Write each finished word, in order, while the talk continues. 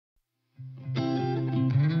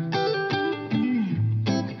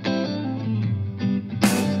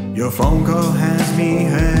Your phone call has me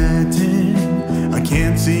hurting. I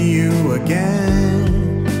can't see you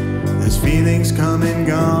again. There's feelings come and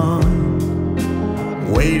gone,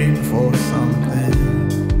 waiting for something.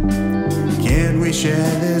 Can't we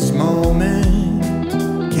share this moment?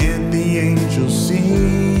 Can't the angels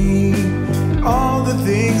see all the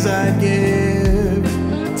things I'd give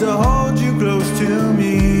to hold you close to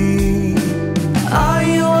me? Are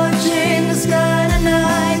you watching the sky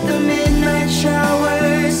tonight? The midnight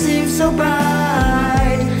shower seems so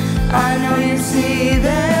bright. I know you see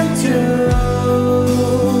them too.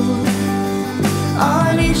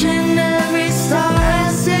 On each and every star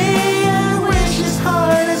I see a wish as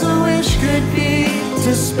hard as a wish could be,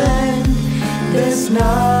 to spend this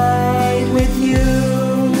night with you.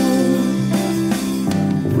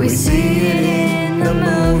 We see it in the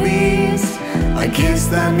movies, a kiss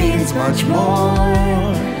that means much more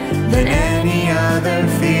than any other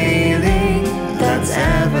feeling that's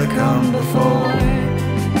ever come before.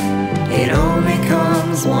 It only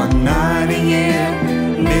comes one night a year,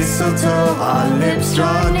 mistletoe, our lips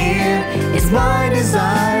draw near. It's my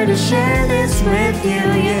desire to share this with you.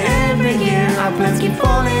 Yeah, every year our plans keep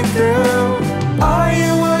falling through. Are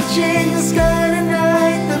you watching the sky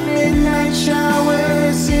tonight? The midnight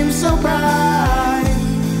shower seems so bright.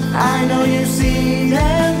 I know you see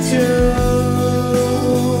them too.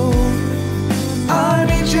 On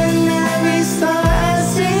each and every star I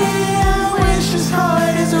see a wish as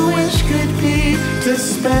hard as a wish could be, to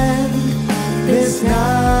spend this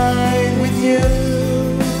night with you.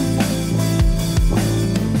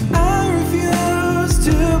 I refuse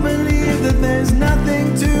to believe that there's nothing